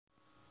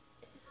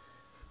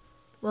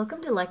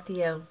Welcome to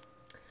Lectio.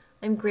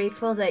 I'm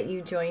grateful that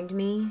you joined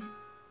me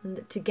and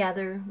that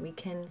together we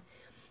can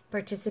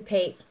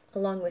participate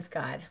along with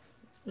God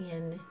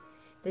in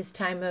this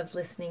time of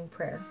listening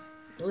prayer,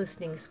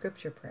 listening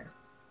scripture prayer.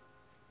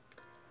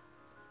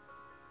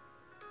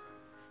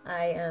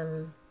 I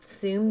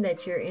assume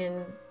that you're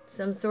in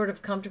some sort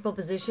of comfortable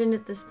position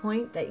at this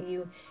point, that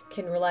you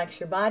can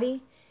relax your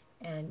body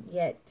and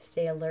yet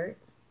stay alert.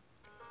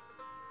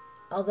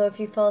 Although if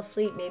you fall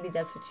asleep, maybe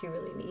that's what you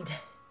really need.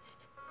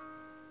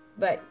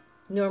 But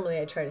normally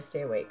I try to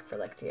stay awake for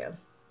Lectio.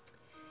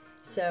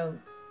 So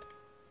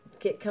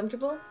get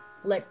comfortable,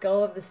 let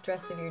go of the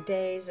stress of your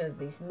days, of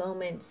these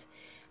moments.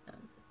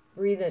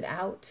 Breathe it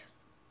out.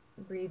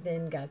 Breathe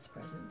in God's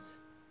presence.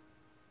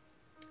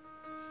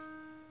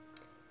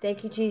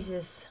 Thank you,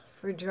 Jesus,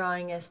 for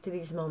drawing us to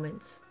these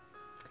moments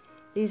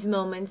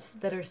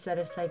that are set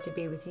aside to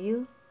be with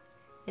you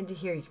and to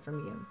hear from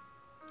you.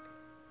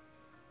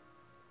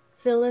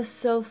 Fill us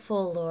so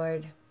full,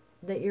 Lord,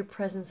 that your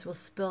presence will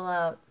spill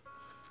out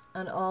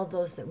on all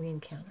those that we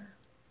encounter.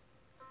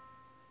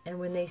 And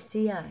when they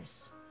see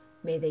us,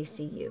 may they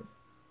see you.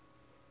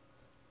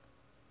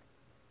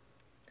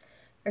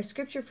 Our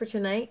scripture for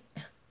tonight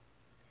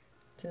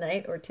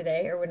or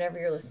today or whenever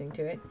you're listening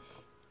to it,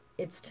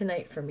 it's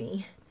tonight for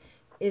me,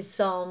 is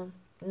Psalm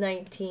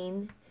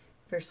 19,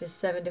 verses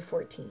 7 to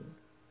 14.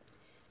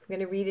 I'm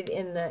going to read it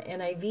in the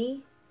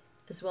NIV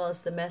as well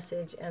as the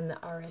Message and the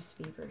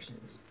RSV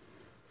versions.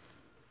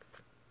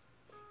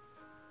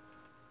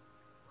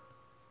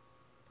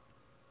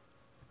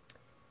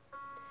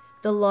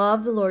 The law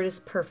of the Lord is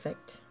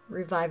perfect,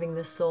 reviving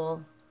the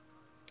soul.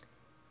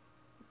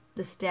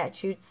 The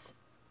statutes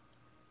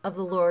of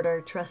the Lord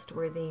are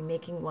trustworthy,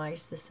 making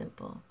wise the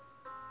simple.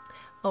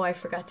 Oh, I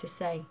forgot to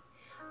say,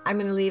 I'm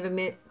going to leave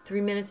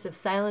 3 minutes of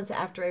silence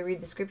after I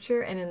read the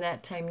scripture, and in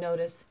that time,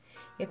 notice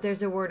if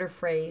there's a word or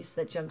phrase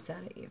that jumps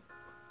out at you.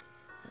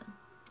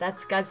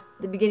 That's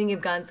the beginning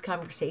of God's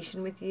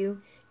conversation with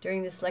you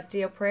during this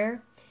Lectio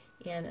prayer,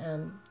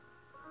 and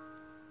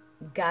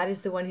God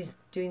is the one who's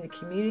doing the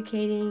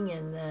communicating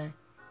and the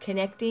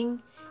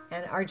connecting,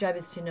 and our job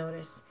is to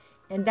notice.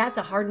 And that's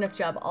a hard enough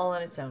job all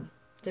on its own,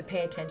 to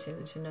pay attention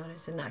and to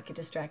notice and not get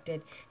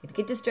distracted. If you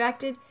get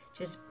distracted,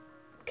 just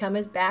come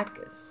back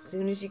as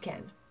soon as you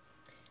can.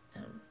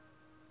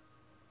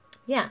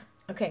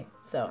 Okay,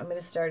 so I'm going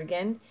to start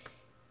again.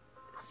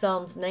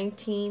 Psalms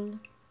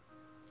 19,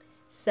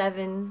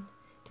 7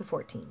 to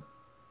 14.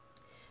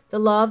 The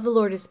law of the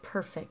Lord is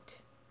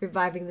perfect,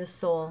 reviving the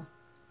soul.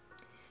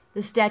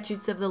 The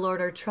statutes of the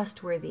Lord are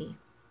trustworthy,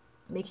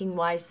 making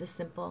wise the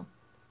simple.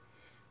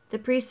 The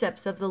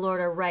precepts of the Lord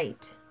are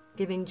right,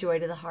 giving joy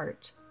to the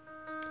heart.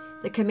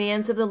 The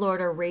commands of the Lord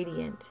are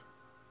radiant,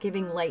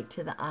 giving light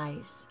to the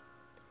eyes.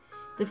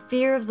 The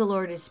fear of the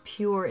Lord is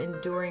pure,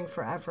 enduring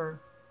forever.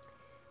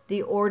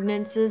 The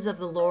ordinances of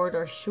the Lord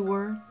are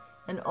sure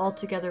and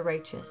altogether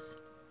righteous.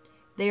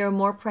 They are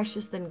more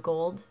precious than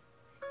gold,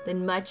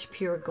 than much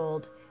pure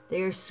gold.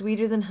 They are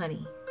sweeter than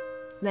honey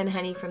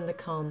from the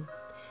comb.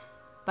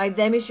 By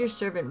them is your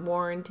servant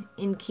warned.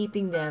 In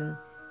keeping them,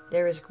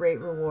 there is great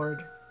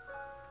reward.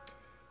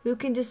 Who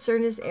can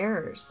discern his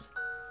errors?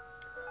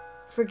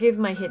 Forgive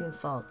my hidden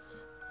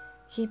faults.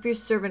 Keep your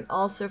servant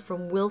also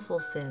from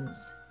willful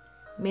sins.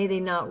 May they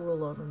not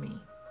rule over me.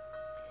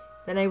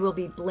 Then I will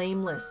be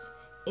blameless,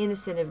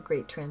 innocent of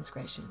great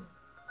transgression.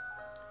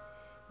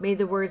 May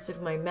the words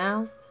of my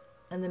mouth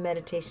and the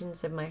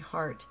meditations of my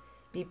heart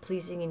be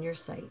pleasing in your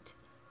sight,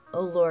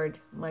 O Lord,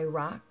 my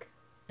rock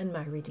and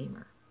my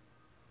redeemer.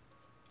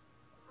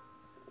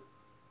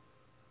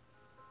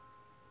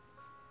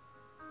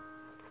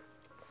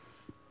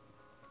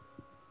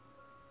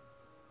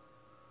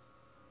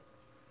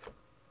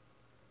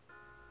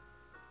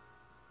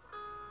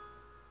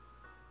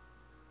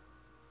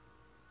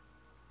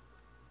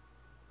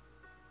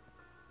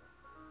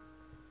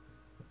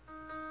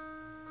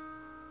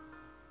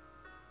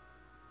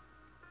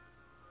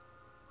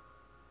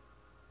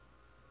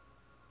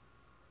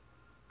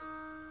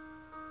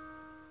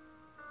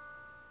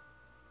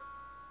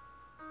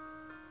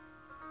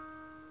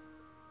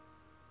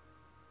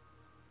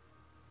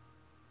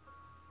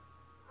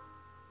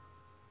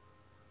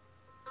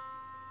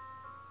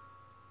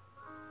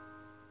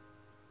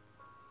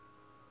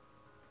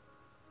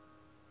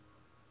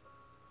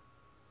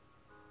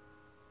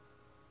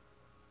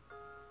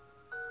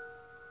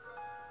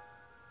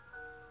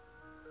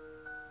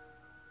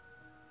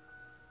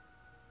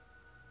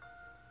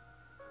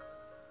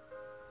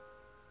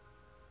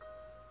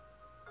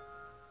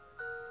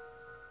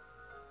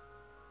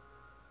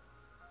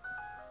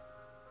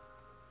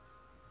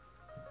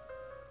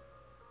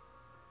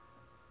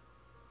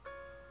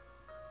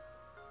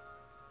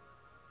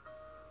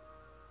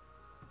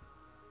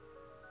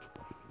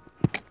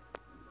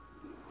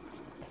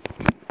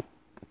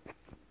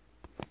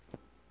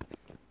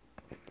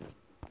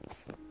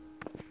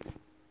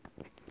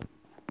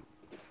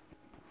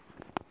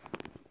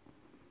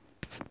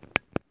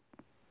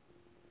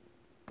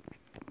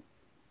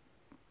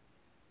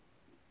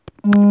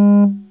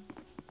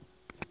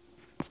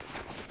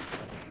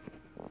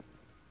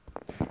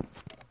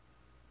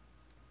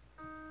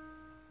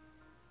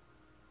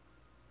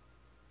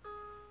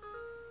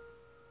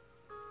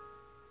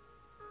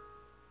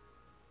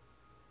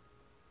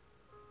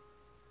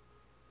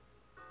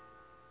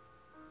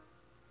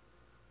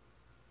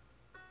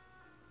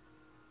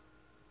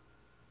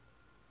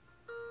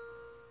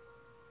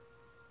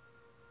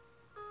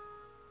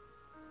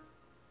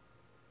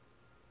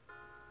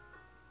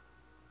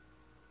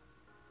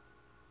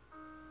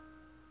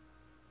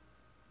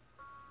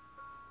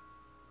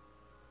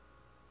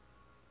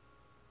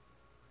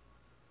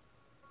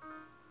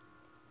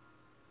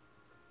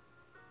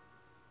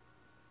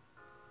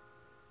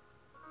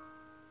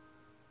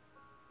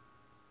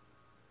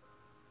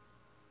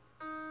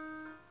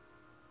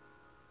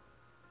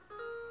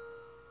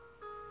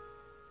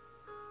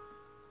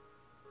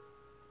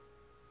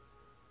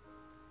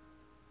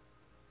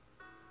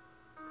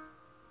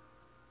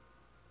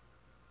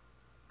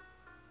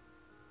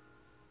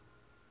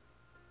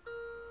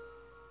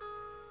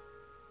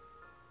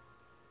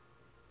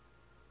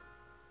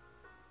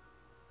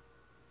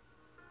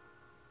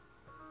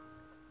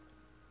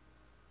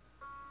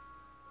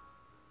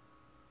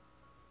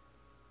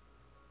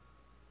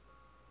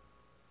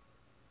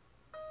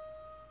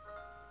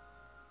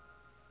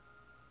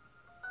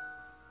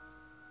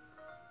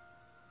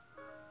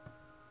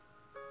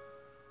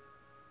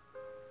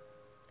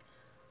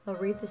 I'll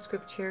read the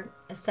scripture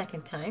a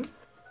second time.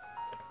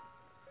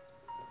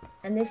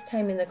 And this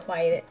time in the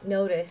quiet,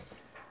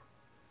 notice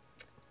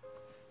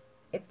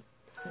if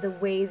the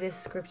way this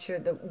scripture,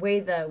 the way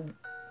the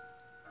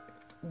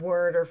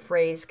word or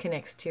phrase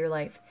connects to your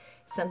life,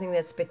 something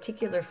that's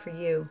particular for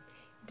you.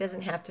 It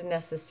doesn't have to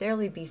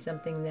necessarily be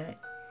something that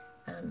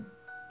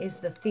is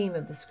the theme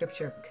of the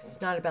scripture, because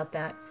it's not about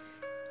that.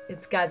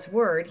 It's God's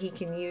word. He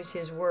can use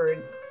his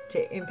word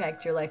to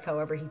impact your life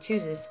however he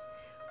chooses,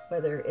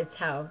 whether it's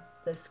how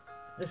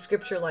the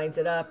scripture lines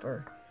it up,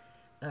 or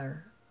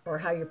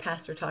how your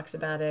pastor talks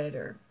about it,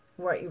 or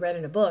what you read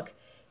in a book.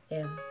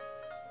 And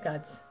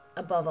God's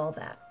above all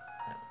that.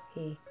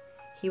 He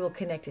will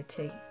connect it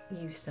to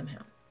you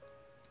somehow.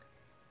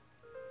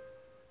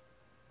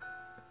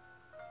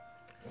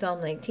 Psalm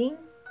 19,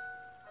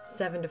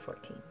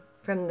 7-14,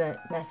 from the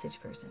Message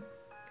version.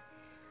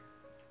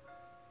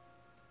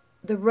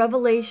 The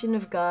revelation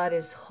of God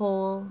is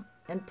whole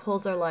and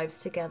pulls our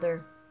lives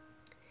together.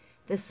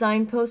 The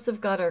signposts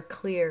of God are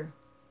clear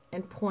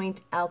and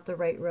point out the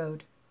right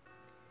road.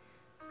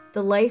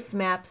 The life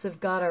maps of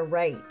God are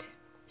right,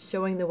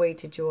 showing the way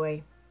to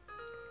joy.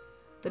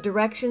 The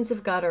directions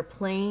of God are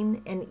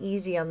plain and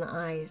easy on the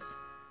eyes.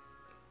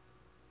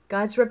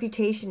 God's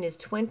reputation is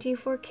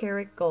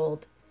 24-karat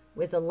gold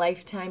with a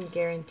lifetime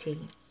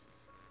guarantee.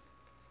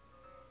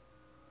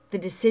 The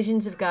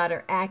decisions of God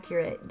are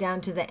accurate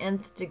down to the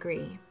nth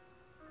degree.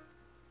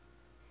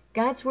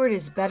 God's word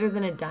is better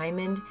than a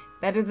diamond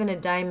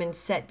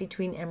set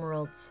between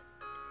emeralds.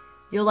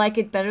 You'll like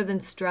it better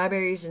than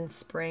strawberries in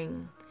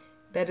spring,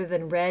 better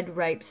than red,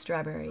 ripe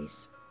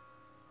strawberries.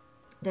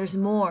 There's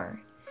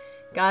more.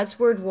 God's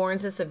word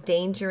warns us of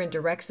danger and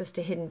directs us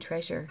to hidden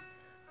treasure.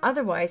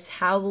 Otherwise,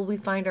 how will we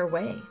find our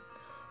way?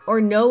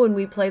 Or know when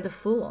we play the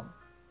fool?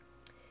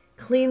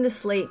 Clean the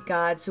slate,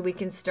 God, so we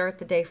can start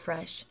the day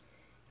fresh.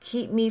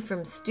 Keep me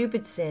from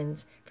stupid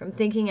sins, from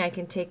thinking I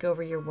can take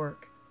over your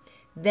work.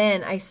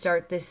 Then I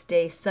start this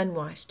day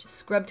sun-washed,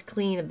 scrubbed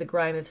clean of the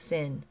grime of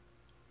sin.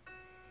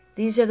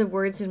 These are the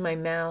words in my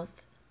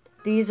mouth.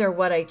 These are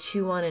what I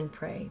chew on and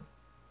pray.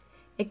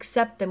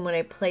 Accept them when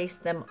I place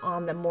them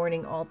on the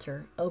morning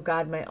altar, O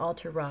God, my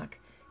altar rock,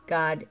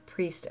 God,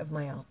 priest of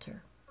my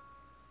altar.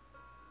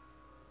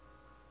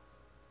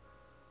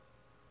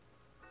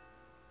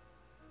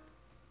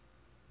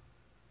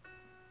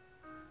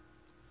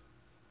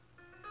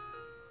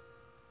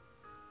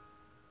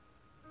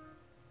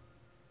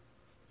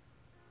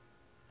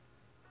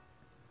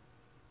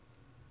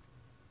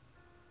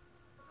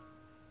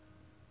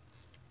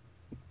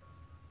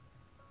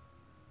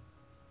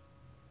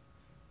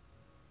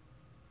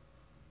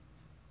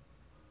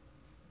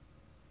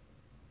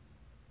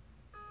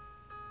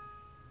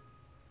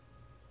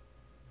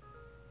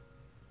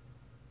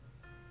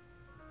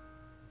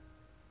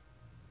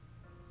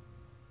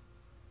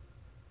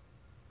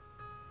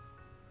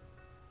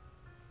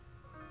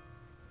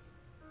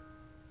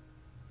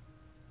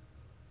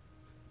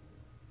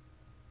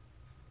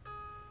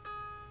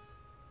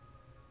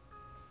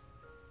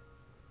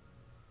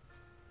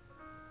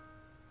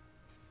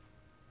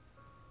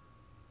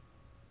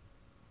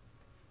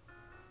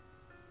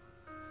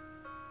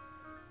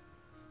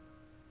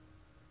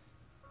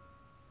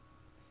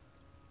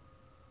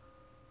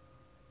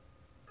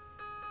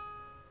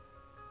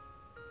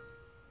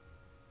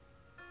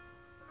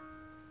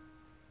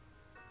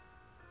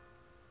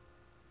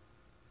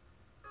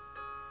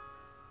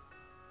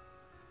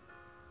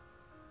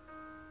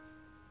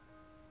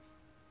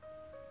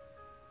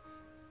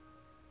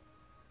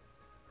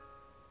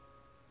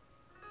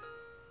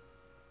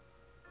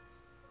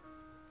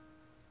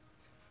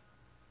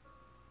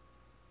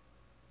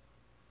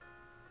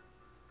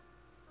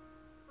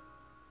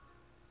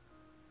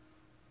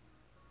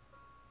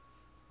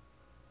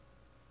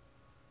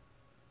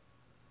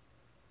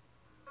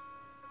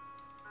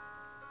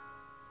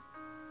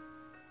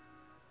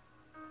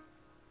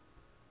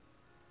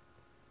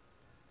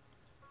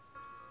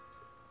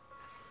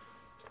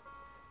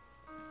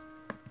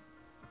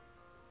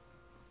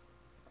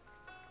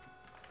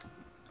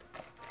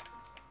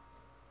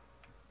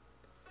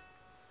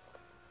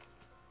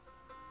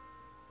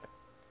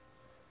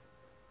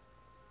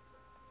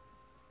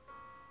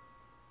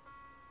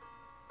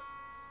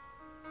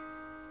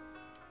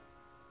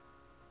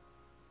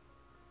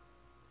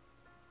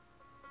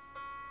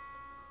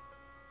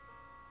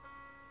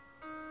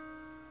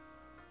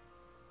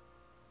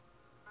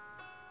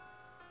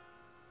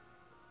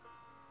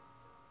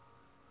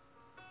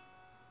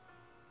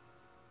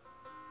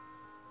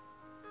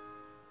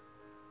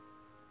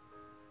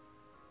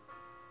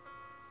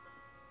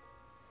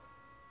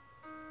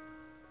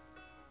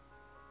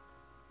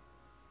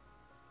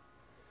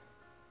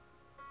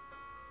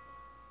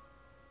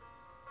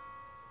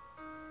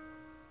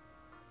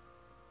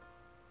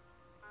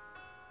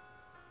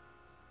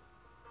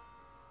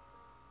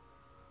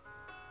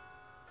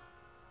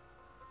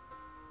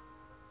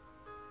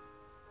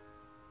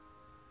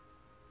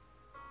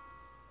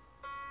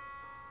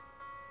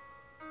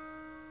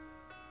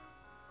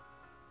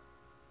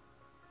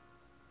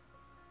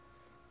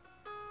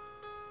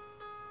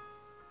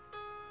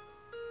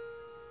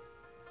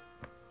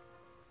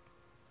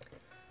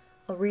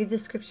 I'll read the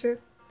scripture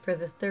for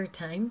the third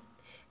time,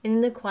 and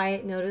in the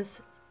quiet,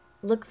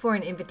 look for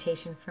an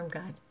invitation from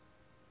God.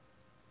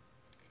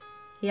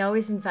 He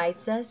always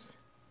invites us.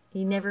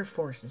 He never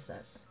forces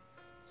us.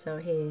 So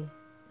he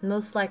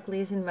most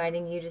likely is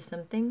inviting you to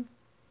something,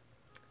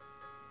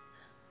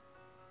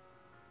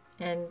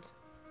 and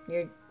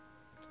you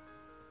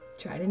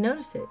try to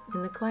notice it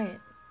in the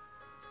quiet.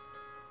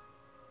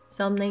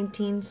 Psalm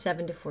 19,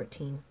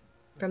 7-14,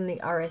 from the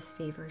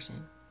RSV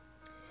version.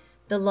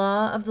 The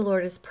law of the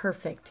Lord is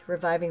perfect,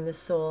 reviving the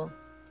soul.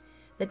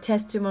 The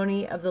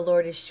testimony of the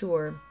Lord is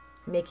sure,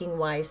 making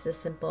wise the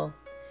simple.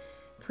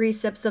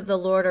 Precepts of the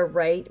Lord are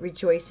right,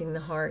 rejoicing the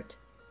heart.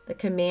 The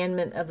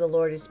commandment of the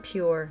Lord is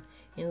pure,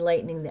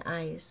 enlightening the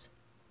eyes.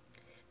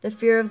 The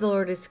fear of the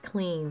Lord is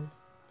clean,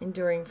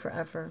 enduring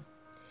forever.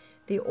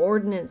 The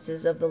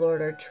ordinances of the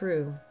Lord are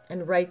true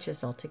and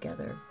righteous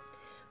altogether.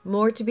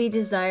 More to be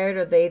desired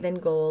are they than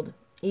gold,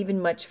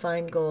 even much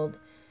fine gold,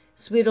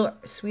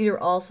 sweeter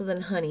also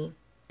than honey,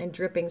 and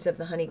drippings of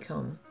the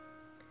honeycomb.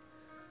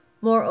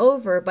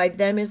 Moreover, by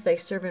them is thy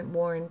servant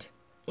warned.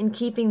 In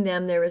keeping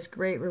them there is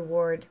great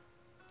reward.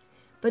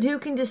 But who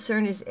can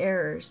discern his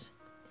errors?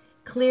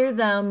 Clear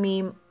thou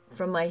me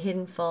from my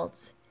hidden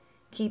faults.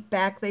 Keep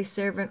back thy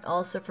servant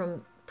also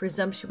from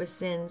presumptuous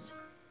sins.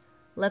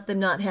 Let them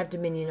not have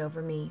dominion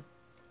over me.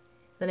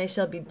 Then I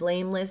shall be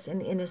blameless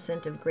and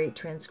innocent of great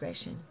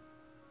transgression.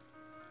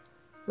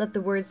 Let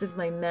the words of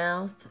my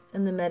mouth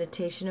and the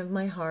meditation of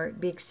my heart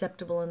be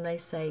acceptable in thy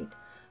sight,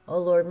 O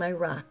Lord, my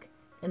rock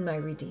and my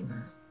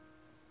redeemer.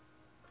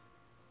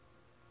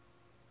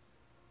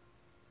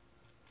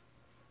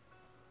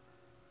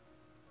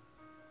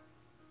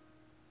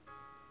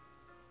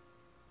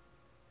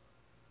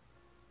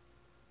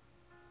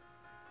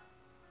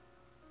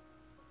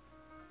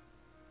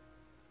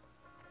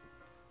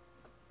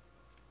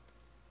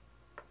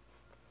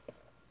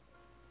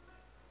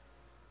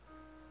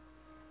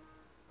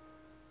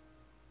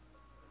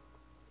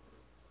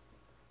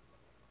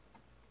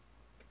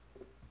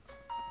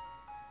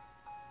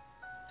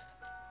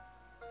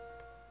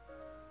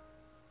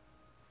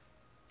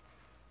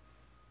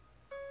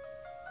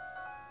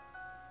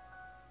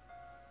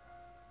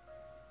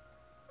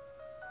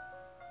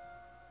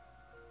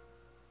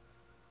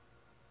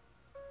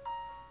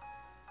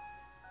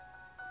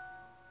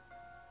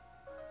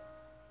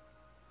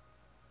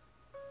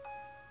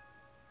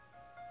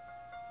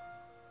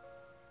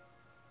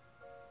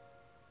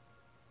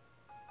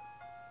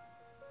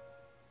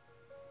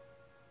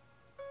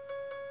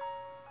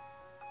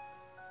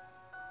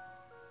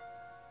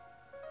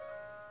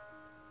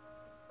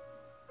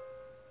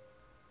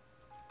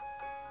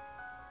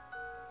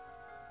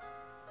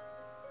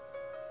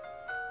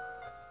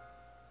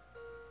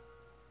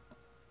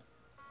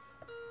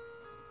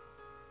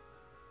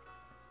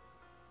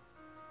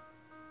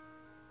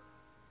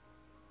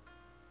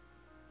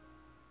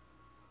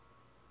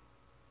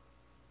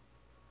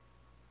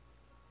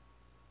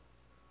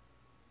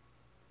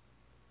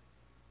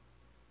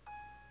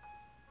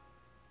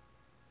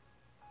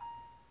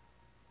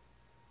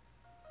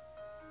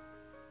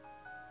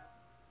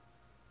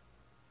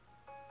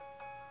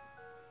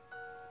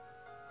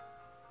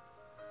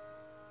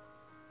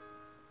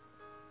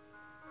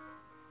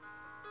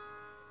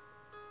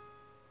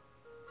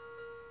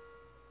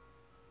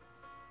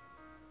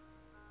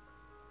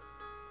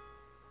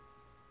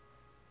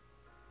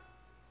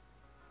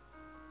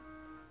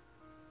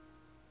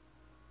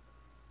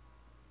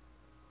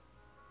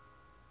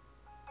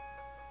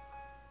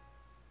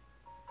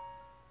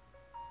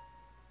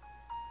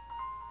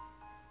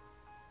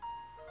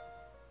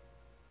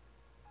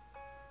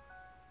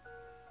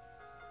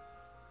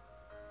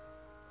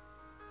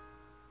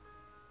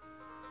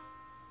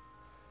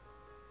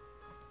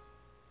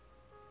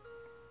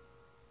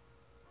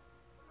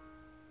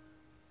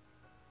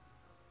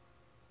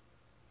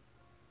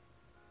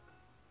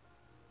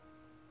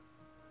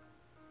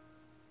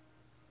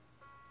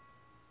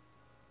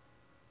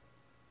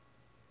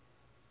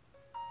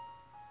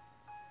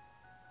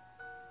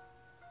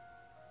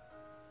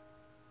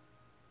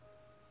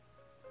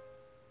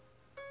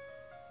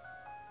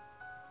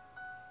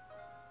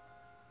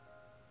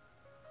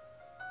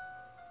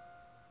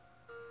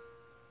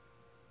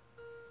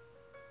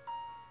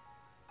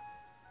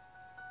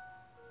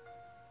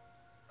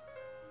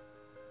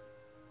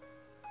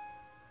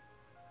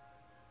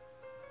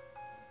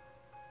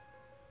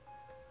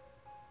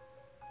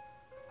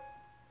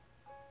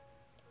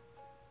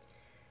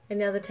 And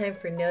now the time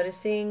for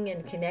noticing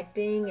and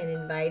connecting and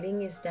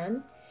inviting is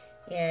done.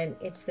 And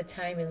it's the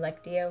time in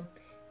Lectio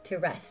to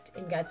rest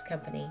in God's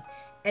company.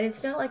 And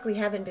it's not like we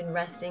haven't been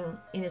resting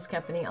in his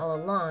company all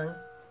along,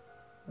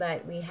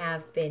 but we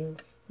have been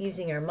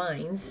using our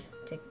minds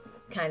to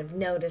kind of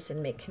notice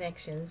and make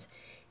connections.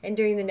 And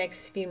during the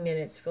next few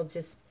minutes, we'll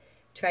just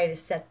try to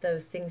set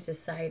those things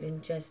aside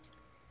and just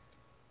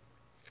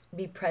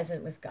be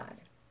present with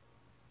God.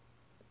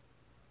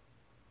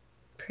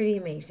 Pretty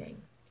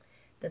amazing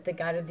that the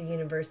God of the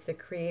universe, the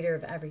creator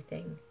of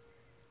everything,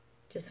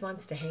 just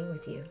wants to hang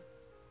with you.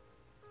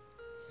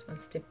 Just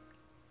wants to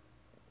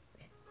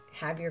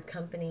have your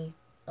company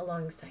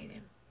alongside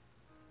him.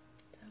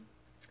 So.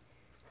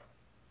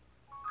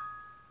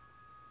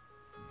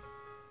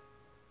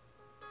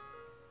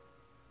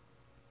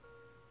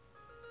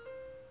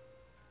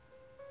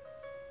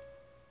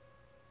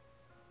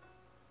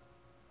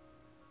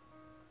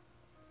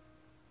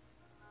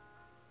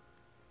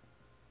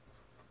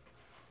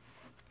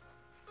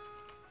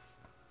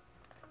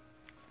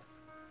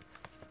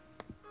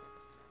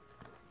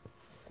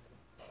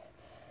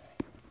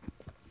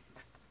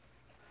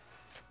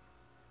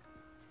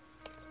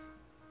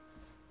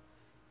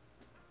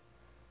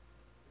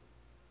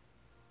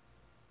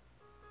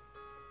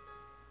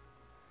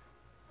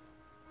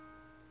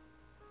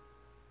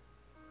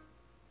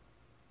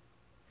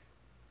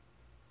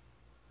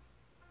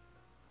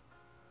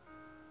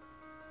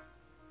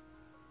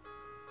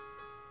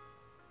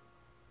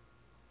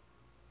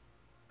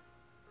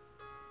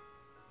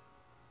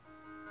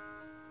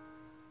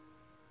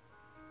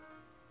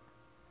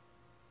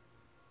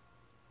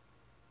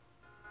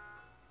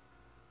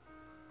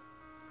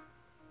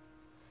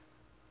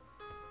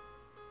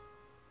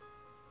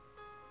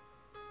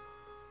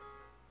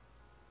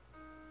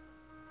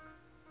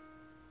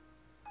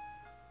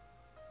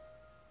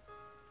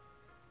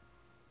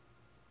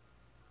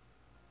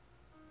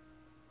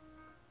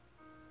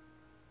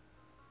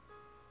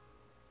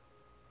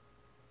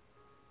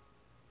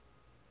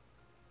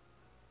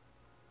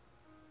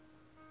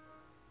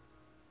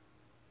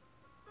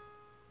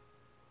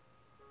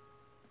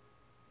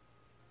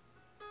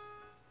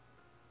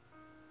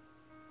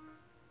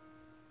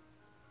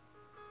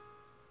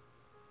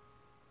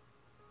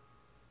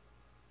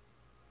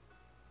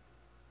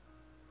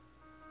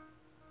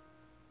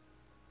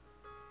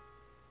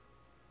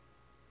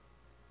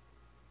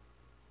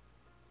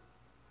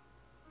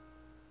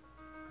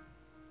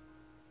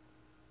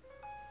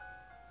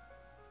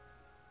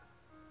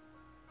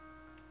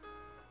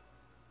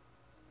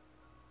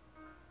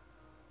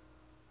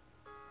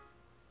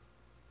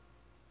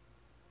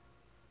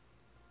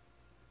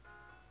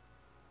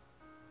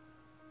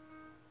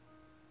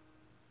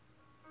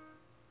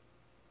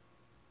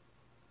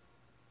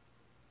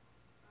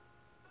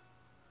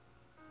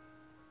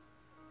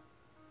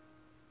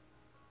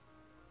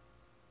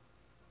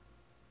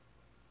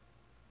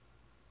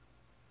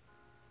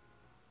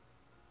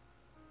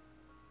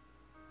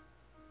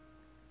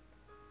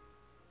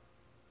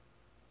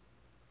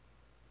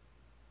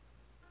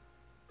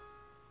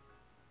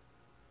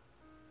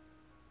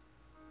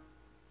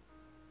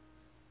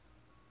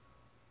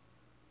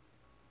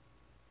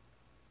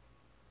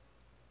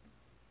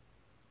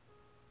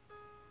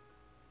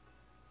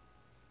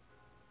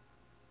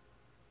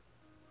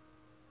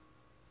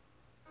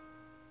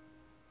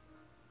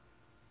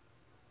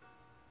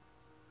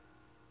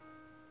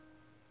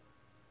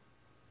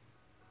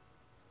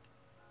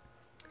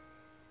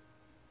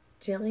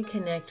 Gently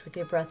connect with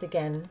your breath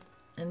again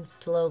and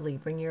slowly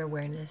bring your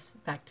awareness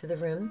back to the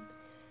room,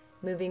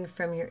 moving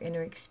from your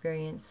inner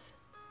experience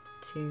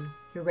to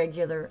your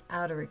regular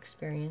outer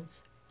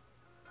experience.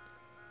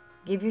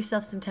 Give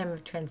yourself some time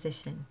of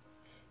transition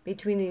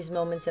between these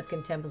moments of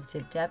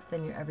contemplative depth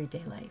in your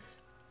everyday life.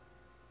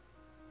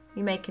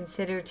 You might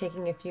consider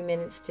taking a few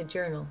minutes to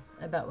journal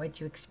about what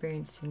you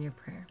experienced in your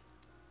prayer.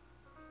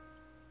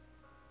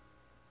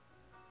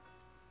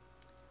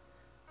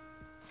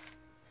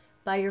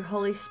 By your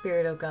Holy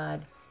Spirit, O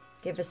God,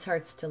 give us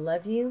hearts to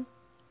love you,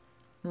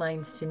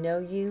 minds to know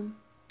you,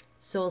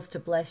 souls to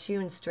bless you,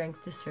 and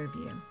strength to serve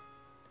you.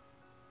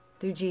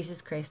 Through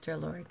Jesus Christ our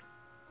Lord.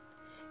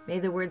 May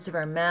the words of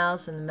our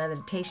mouths and the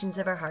meditations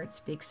of our hearts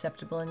be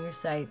acceptable in your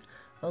sight,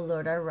 O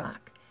Lord, our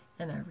rock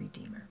and our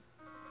Redeemer.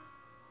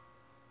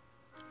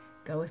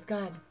 Go with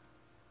God.